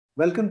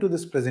Welcome to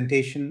this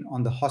presentation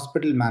on the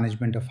hospital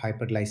management of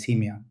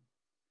hyperglycemia.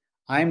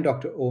 I am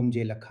Dr. Om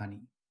J.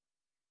 Lakhani.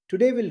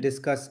 Today we'll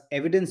discuss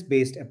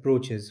evidence-based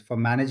approaches for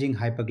managing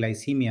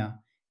hyperglycemia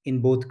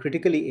in both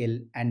critically ill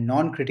and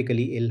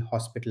non-critically ill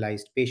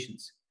hospitalized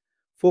patients,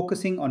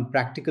 focusing on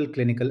practical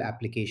clinical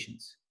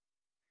applications.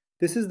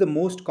 This is the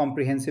most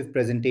comprehensive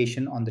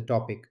presentation on the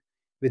topic,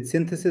 with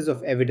synthesis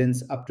of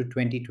evidence up to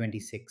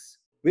 2026.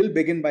 We'll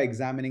begin by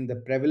examining the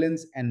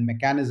prevalence and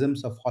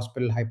mechanisms of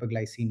hospital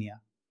hyperglycemia,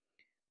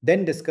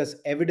 then discuss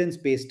evidence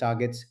based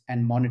targets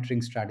and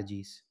monitoring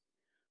strategies.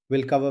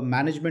 We'll cover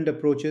management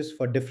approaches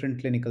for different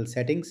clinical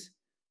settings,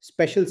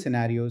 special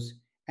scenarios,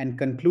 and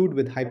conclude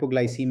with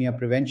hypoglycemia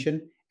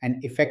prevention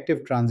and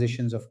effective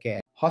transitions of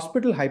care.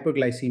 Hospital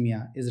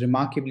hyperglycemia is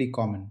remarkably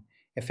common,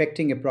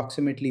 affecting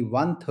approximately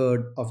one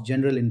third of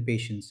general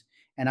inpatients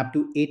and up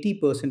to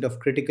 80% of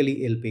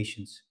critically ill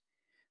patients.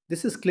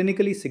 This is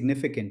clinically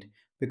significant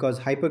because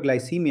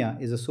hyperglycemia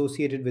is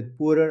associated with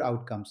poorer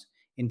outcomes,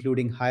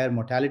 including higher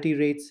mortality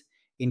rates,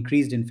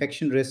 increased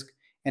infection risk,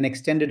 and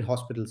extended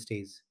hospital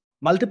stays.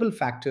 Multiple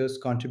factors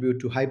contribute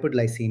to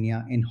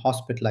hyperglycemia in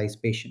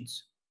hospitalized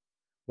patients.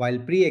 While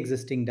pre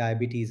existing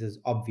diabetes is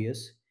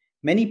obvious,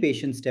 many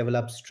patients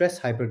develop stress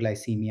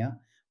hyperglycemia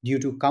due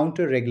to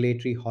counter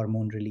regulatory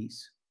hormone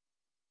release.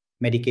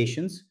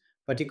 Medications,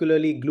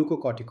 particularly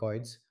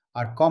glucocorticoids,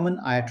 are common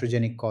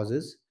iatrogenic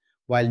causes,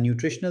 while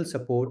nutritional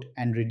support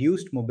and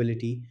reduced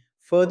mobility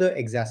further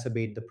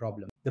exacerbate the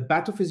problem. The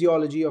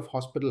pathophysiology of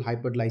hospital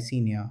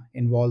hyperglycemia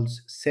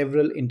involves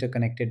several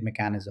interconnected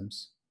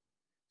mechanisms.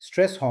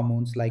 Stress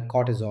hormones like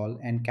cortisol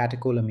and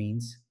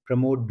catecholamines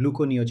promote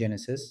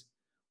gluconeogenesis,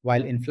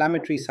 while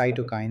inflammatory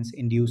cytokines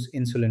induce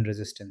insulin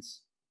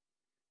resistance.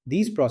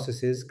 These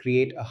processes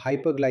create a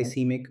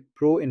hyperglycemic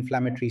pro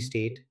inflammatory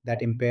state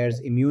that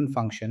impairs immune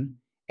function,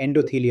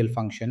 endothelial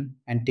function,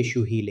 and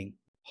tissue healing.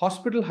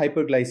 Hospital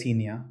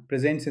hyperglycemia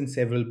presents in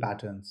several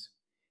patterns.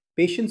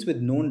 Patients with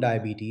known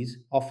diabetes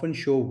often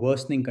show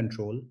worsening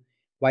control,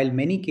 while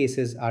many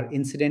cases are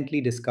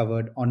incidentally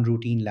discovered on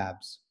routine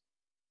labs.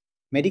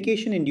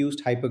 Medication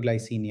induced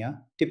hyperglycemia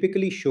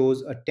typically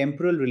shows a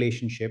temporal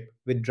relationship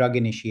with drug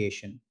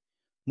initiation,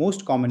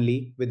 most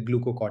commonly with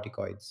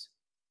glucocorticoids.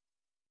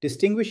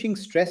 Distinguishing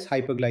stress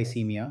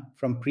hyperglycemia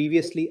from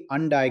previously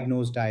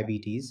undiagnosed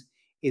diabetes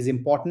is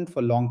important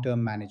for long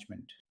term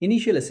management.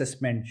 Initial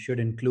assessment should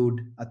include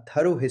a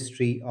thorough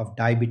history of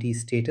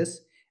diabetes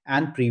status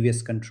and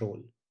previous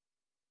control.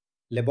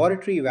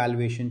 Laboratory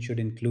evaluation should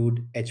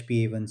include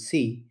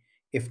HbA1c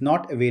if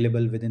not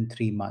available within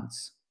 3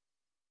 months.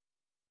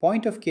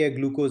 Point of care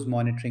glucose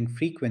monitoring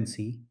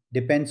frequency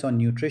depends on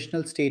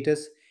nutritional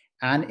status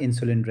and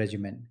insulin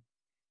regimen,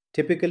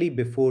 typically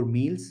before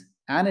meals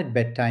and at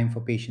bedtime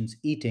for patients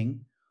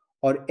eating,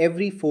 or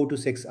every 4 to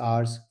 6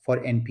 hours for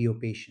NPO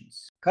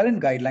patients.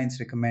 Current guidelines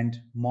recommend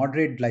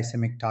moderate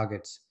glycemic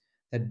targets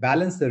that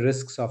balance the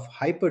risks of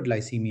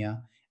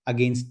hyperglycemia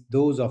against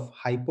those of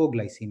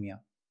hypoglycemia.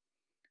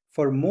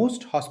 For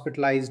most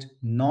hospitalized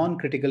non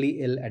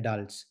critically ill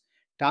adults,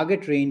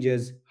 target range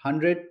is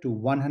 100 to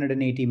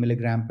 180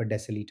 mg per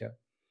deciliter,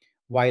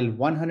 while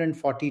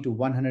 140 to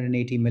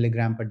 180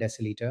 mg per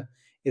deciliter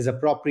is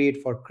appropriate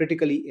for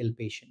critically ill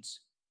patients.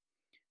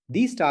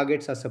 These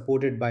targets are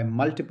supported by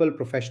multiple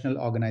professional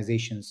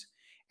organizations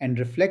and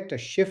reflect a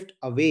shift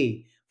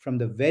away from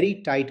the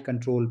very tight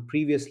control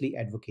previously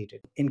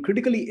advocated. In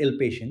critically ill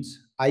patients,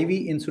 IV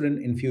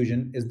insulin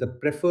infusion is the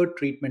preferred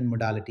treatment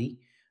modality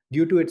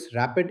due to its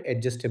rapid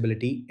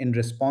adjustability in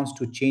response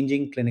to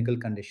changing clinical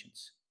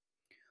conditions.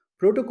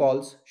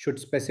 Protocols should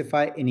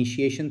specify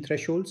initiation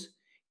thresholds,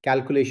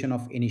 calculation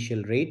of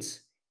initial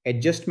rates,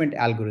 adjustment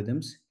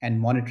algorithms, and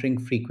monitoring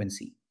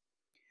frequency.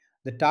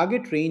 The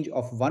target range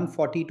of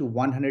 140 to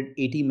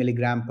 180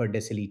 mg per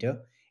deciliter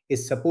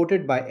is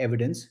supported by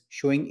evidence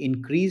showing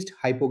increased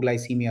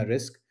hypoglycemia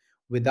risk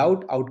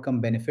without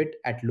outcome benefit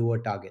at lower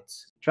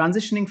targets.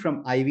 Transitioning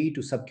from IV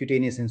to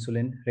subcutaneous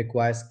insulin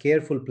requires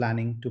careful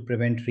planning to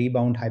prevent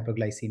rebound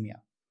hyperglycemia.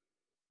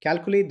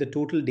 Calculate the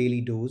total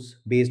daily dose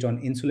based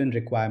on insulin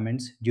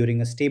requirements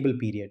during a stable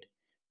period,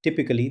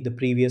 typically the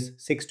previous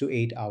 6 to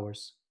 8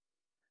 hours.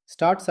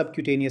 Start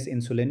subcutaneous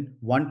insulin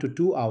 1 to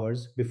 2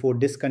 hours before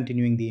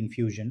discontinuing the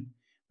infusion,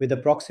 with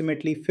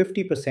approximately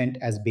 50%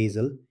 as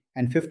basal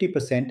and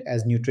 50%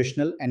 as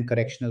nutritional and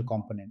correctional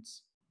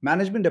components.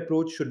 Management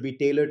approach should be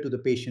tailored to the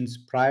patient's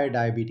prior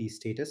diabetes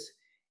status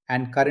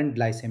and current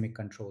glycemic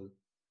control.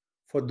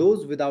 For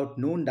those without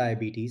known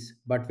diabetes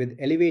but with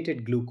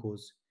elevated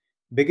glucose,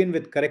 begin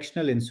with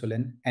correctional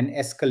insulin and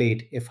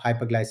escalate if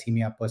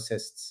hyperglycemia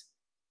persists.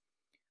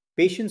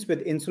 Patients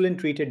with insulin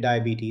treated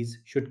diabetes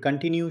should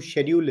continue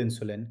scheduled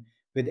insulin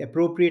with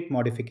appropriate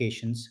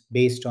modifications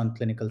based on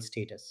clinical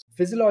status.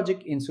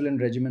 Physiologic insulin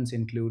regimens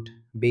include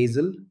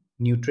basal,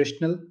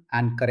 nutritional,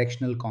 and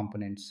correctional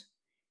components.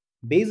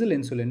 Basal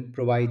insulin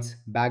provides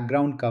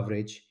background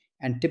coverage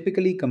and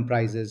typically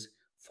comprises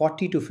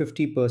 40 to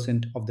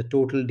 50% of the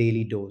total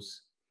daily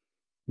dose.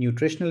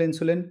 Nutritional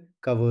insulin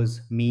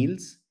covers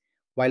meals,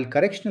 while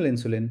correctional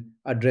insulin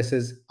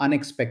addresses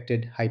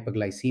unexpected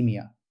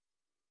hyperglycemia.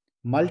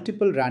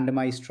 Multiple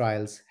randomized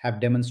trials have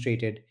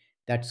demonstrated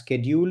that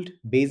scheduled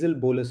basal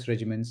bolus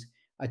regimens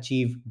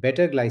achieve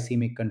better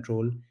glycemic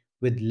control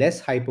with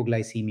less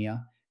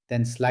hypoglycemia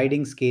than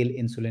sliding scale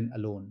insulin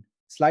alone.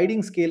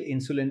 Sliding scale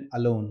insulin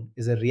alone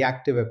is a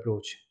reactive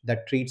approach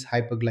that treats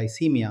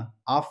hypoglycemia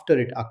after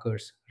it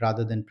occurs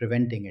rather than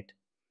preventing it.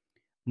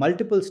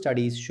 Multiple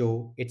studies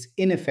show it's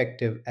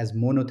ineffective as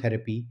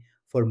monotherapy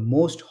for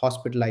most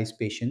hospitalized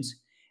patients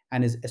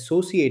and is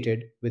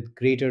associated with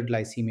greater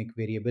glycemic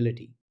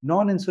variability.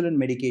 Non insulin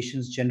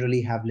medications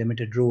generally have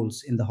limited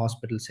roles in the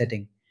hospital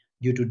setting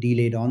due to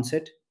delayed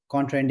onset,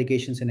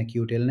 contraindications in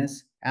acute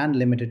illness, and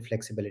limited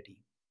flexibility.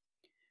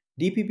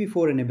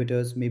 DPP-4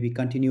 inhibitors may be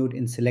continued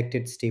in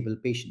selected stable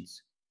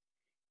patients.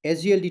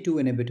 SGLT2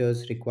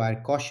 inhibitors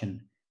require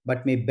caution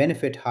but may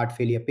benefit heart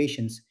failure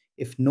patients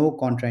if no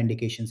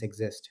contraindications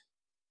exist.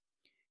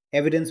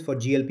 Evidence for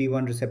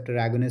GLP-1 receptor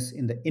agonists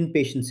in the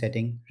inpatient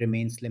setting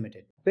remains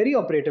limited.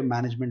 Perioperative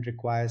management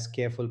requires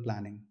careful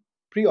planning.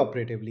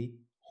 Preoperatively,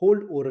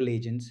 hold oral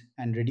agents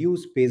and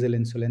reduce basal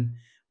insulin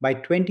by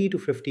 20 to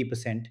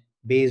 50%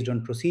 based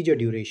on procedure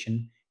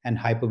duration and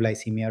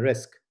hypoglycemia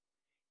risk.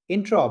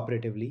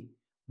 Intraoperatively,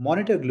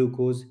 monitor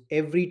glucose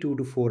every 2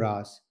 to 4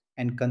 hours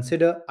and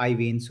consider IV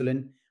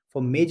insulin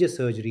for major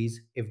surgeries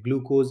if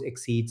glucose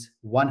exceeds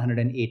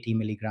 180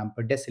 mg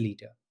per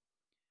deciliter.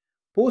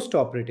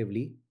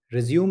 Postoperatively,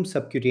 resume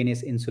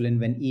subcutaneous insulin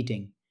when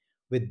eating,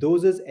 with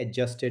doses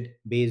adjusted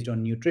based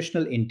on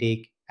nutritional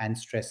intake and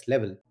stress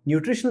level.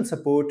 Nutritional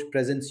support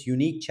presents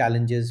unique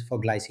challenges for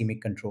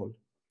glycemic control.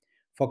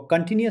 For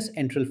continuous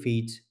enteral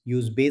feeds,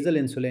 use basal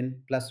insulin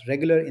plus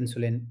regular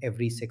insulin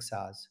every 6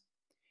 hours.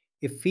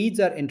 If feeds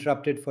are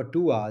interrupted for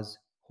 2 hours,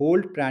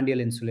 hold prandial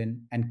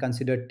insulin and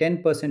consider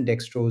 10%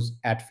 dextrose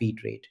at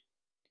feed rate.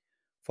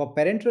 For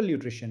parenteral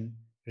nutrition,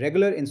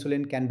 regular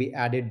insulin can be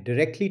added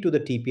directly to the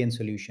TPN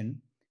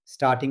solution,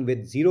 starting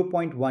with zero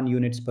point 0.1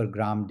 units per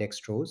gram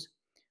dextrose,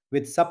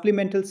 with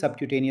supplemental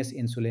subcutaneous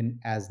insulin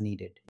as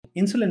needed.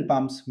 Insulin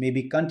pumps may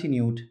be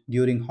continued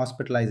during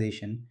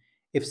hospitalization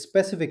if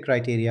specific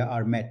criteria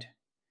are met.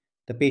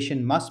 The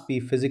patient must be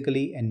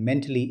physically and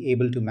mentally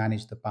able to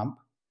manage the pump.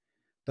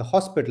 The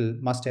hospital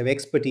must have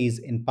expertise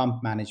in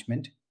pump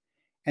management,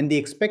 and the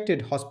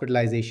expected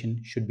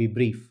hospitalization should be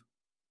brief.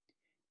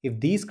 If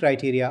these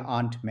criteria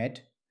aren't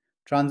met,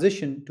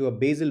 transition to a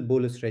basal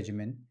bolus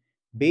regimen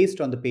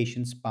based on the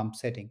patient's pump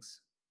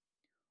settings.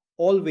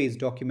 Always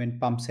document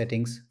pump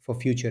settings for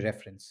future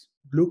reference.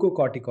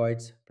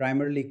 Glucocorticoids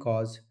primarily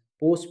cause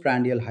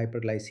postprandial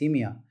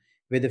hyperglycemia,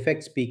 with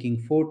effects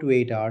peaking 4 to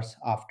 8 hours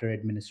after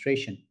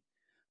administration.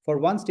 For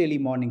once daily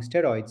morning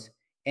steroids,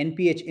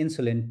 NPH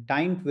insulin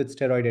timed with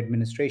steroid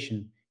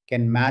administration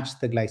can match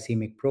the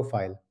glycemic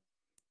profile.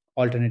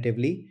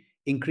 Alternatively,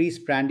 increase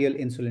prandial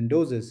insulin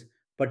doses,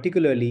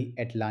 particularly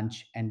at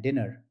lunch and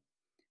dinner.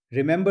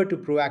 Remember to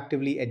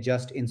proactively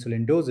adjust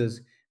insulin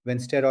doses when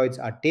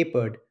steroids are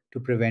tapered to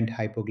prevent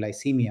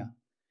hypoglycemia.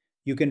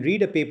 You can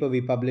read a paper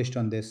we published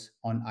on this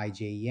on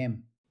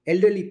IJEM.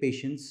 Elderly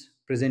patients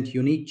present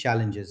unique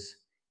challenges,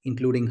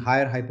 including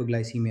higher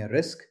hypoglycemia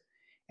risk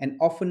and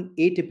often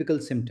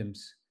atypical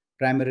symptoms,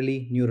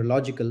 primarily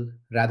neurological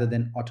rather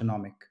than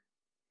autonomic.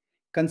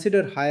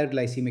 Consider higher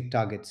glycemic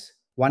targets,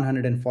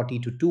 140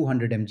 to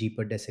 200 mg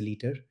per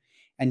deciliter,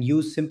 and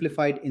use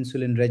simplified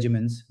insulin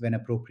regimens when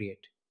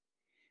appropriate.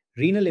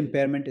 Renal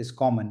impairment is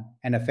common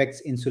and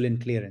affects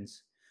insulin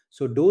clearance,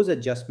 so dose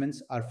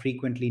adjustments are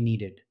frequently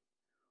needed.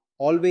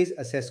 Always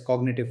assess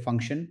cognitive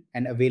function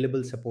and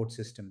available support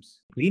systems.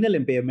 Renal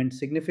impairment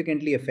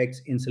significantly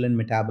affects insulin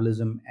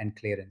metabolism and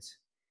clearance.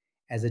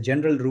 As a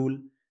general rule,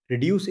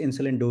 reduce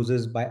insulin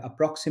doses by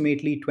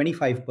approximately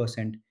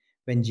 25%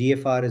 when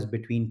GFR is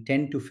between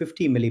 10 to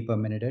 50 milli per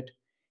minute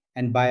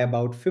and by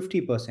about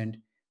 50%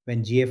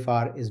 when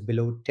GFR is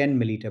below 10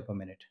 milliliter per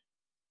minute.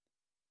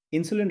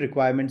 Insulin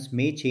requirements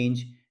may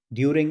change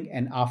during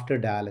and after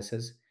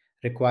dialysis,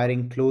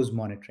 requiring close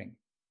monitoring.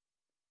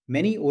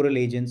 Many oral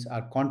agents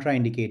are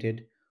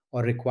contraindicated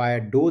or require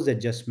dose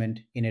adjustment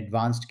in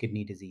advanced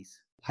kidney disease.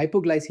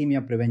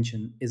 Hypoglycemia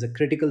prevention is a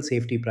critical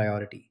safety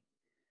priority.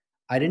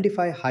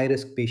 Identify high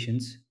risk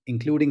patients,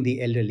 including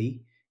the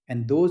elderly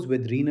and those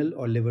with renal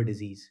or liver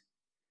disease.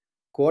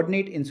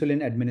 Coordinate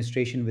insulin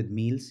administration with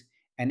meals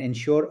and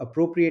ensure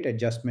appropriate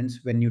adjustments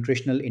when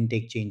nutritional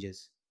intake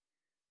changes.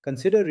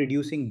 Consider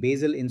reducing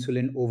basal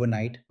insulin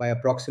overnight by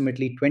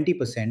approximately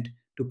 20%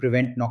 to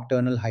prevent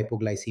nocturnal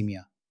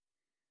hypoglycemia.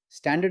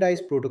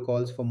 Standardized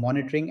protocols for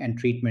monitoring and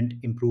treatment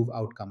improve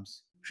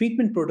outcomes.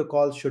 Treatment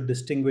protocols should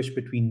distinguish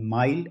between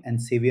mild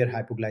and severe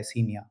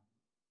hypoglycemia.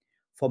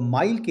 For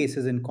mild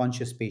cases in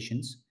conscious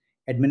patients,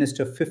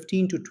 administer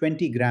 15 to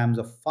 20 grams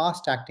of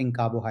fast acting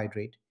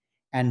carbohydrate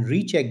and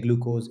recheck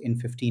glucose in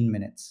 15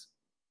 minutes.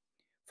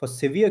 For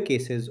severe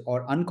cases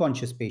or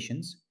unconscious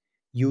patients,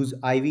 use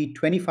IV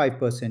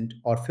 25%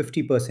 or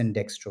 50%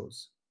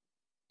 dextrose.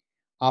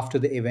 After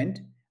the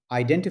event,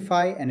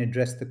 identify and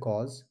address the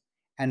cause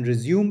and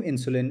resume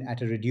insulin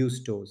at a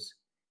reduced dose,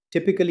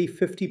 typically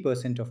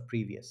 50% of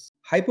previous.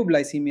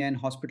 Hypoglycemia in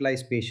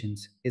hospitalized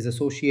patients is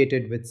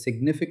associated with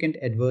significant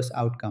adverse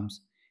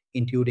outcomes,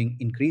 including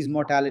increased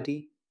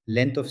mortality,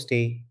 length of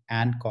stay,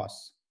 and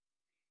costs.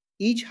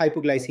 Each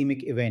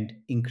hypoglycemic event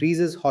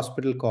increases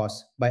hospital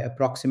costs by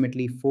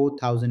approximately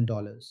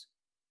 $4,000.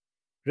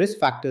 Risk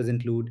factors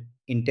include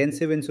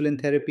intensive insulin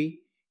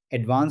therapy,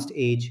 advanced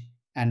age,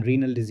 and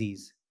renal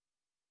disease.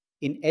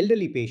 In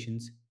elderly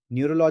patients,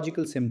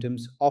 neurological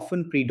symptoms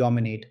often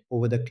predominate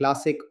over the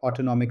classic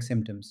autonomic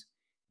symptoms,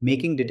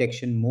 making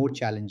detection more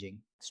challenging.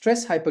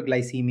 Stress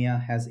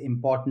hyperglycemia has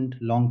important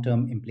long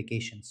term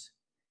implications.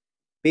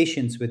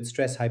 Patients with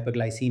stress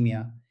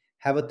hyperglycemia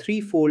have a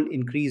threefold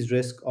increased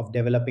risk of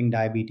developing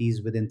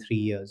diabetes within 3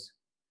 years.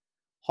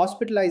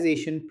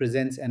 Hospitalization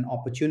presents an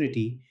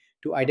opportunity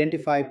to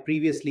identify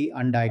previously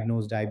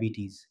undiagnosed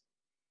diabetes.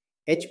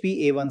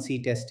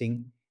 HbA1c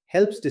testing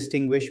helps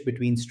distinguish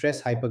between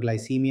stress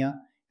hyperglycemia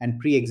and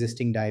pre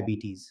existing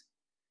diabetes.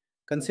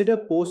 Consider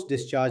post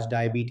discharge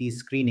diabetes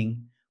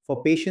screening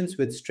for patients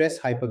with stress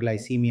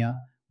hyperglycemia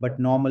but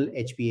normal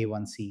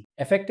HbA1c.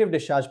 Effective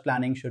discharge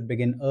planning should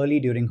begin early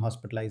during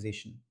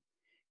hospitalization.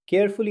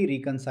 Carefully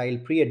reconcile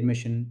pre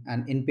admission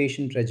and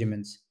inpatient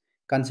regimens,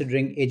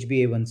 considering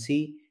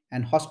HbA1c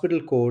and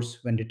hospital course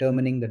when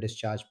determining the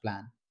discharge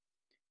plan.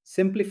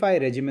 Simplify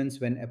regimens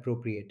when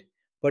appropriate,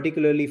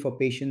 particularly for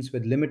patients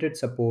with limited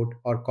support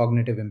or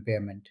cognitive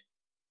impairment.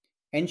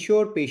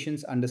 Ensure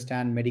patients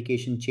understand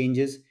medication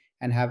changes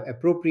and have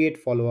appropriate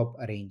follow up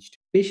arranged.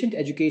 Patient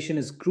education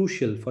is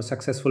crucial for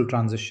successful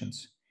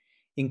transitions.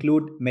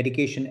 Include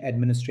medication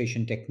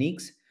administration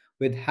techniques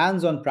with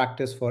hands on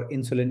practice for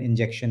insulin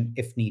injection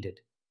if needed.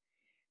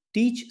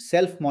 Teach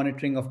self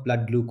monitoring of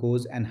blood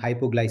glucose and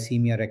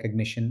hypoglycemia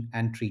recognition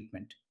and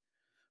treatment.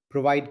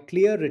 Provide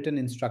clear written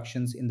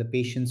instructions in the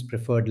patient's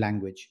preferred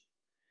language.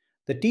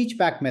 The teach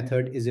back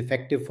method is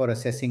effective for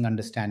assessing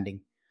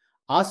understanding.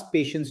 Ask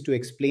patients to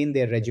explain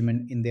their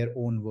regimen in their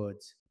own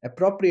words.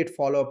 Appropriate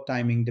follow up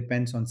timing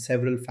depends on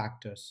several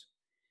factors.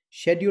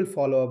 Schedule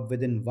follow up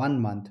within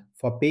 1 month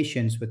for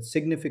patients with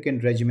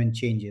significant regimen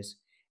changes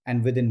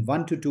and within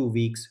 1 to 2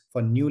 weeks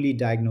for newly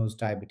diagnosed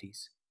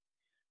diabetes.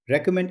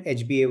 Recommend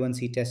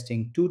HbA1c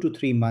testing 2 to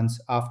 3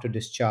 months after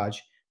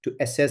discharge to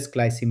assess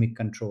glycemic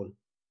control.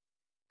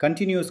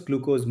 Continuous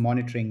glucose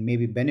monitoring may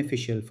be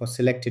beneficial for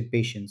selected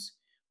patients,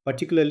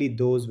 particularly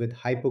those with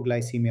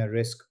hypoglycemia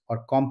risk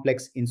or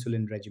complex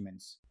insulin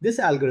regimens. This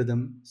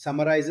algorithm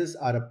summarizes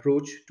our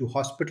approach to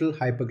hospital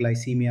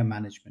hypoglycemia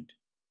management.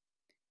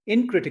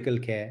 In critical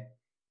care,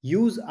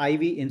 use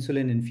IV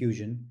insulin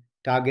infusion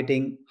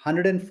targeting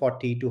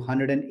 140 to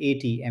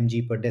 180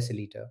 mg per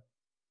deciliter.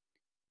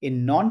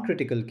 In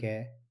non-critical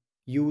care,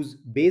 use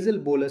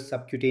basal-bolus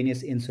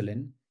subcutaneous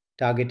insulin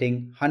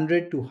targeting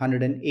 100 to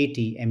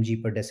 180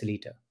 mg per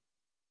deciliter.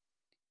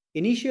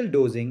 Initial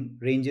dosing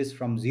ranges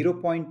from zero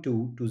point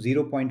 0.2 to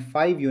zero point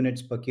 0.5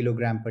 units per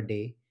kilogram per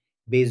day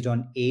based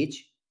on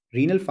age,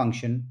 renal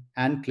function,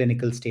 and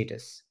clinical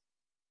status.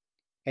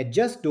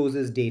 Adjust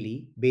doses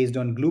daily based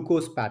on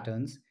glucose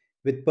patterns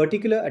with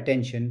particular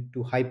attention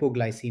to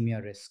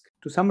hypoglycemia risk.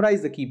 To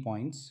summarize the key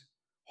points,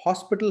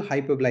 hospital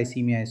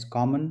hypoglycemia is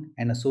common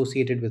and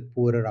associated with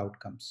poorer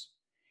outcomes.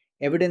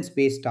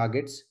 Evidence-based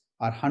targets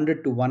are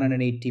 100 to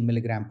 180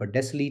 mg per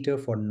deciliter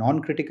for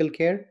non-critical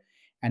care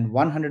and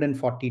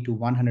 140 to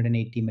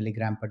 180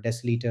 mg per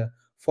deciliter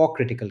for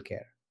critical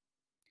care.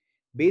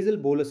 Basal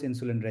bolus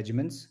insulin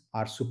regimens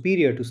are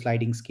superior to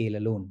sliding scale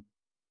alone.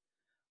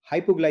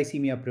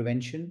 Hypoglycemia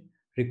prevention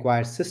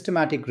requires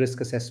systematic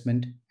risk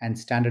assessment and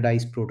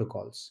standardized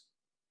protocols.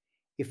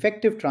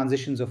 Effective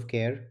transitions of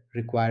care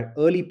require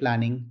early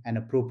planning and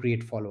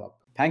appropriate follow up.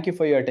 Thank you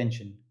for your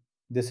attention.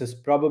 This is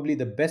probably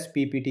the best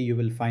PPT you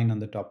will find on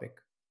the topic.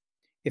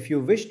 If you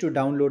wish to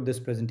download this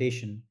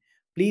presentation,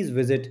 please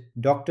visit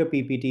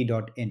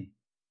drppt.in.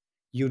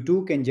 You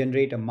too can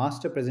generate a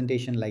master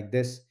presentation like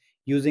this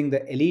using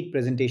the elite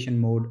presentation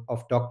mode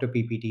of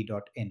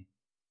drppt.in.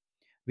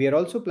 We are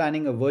also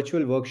planning a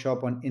virtual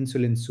workshop on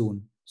insulin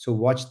soon, so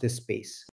watch this space.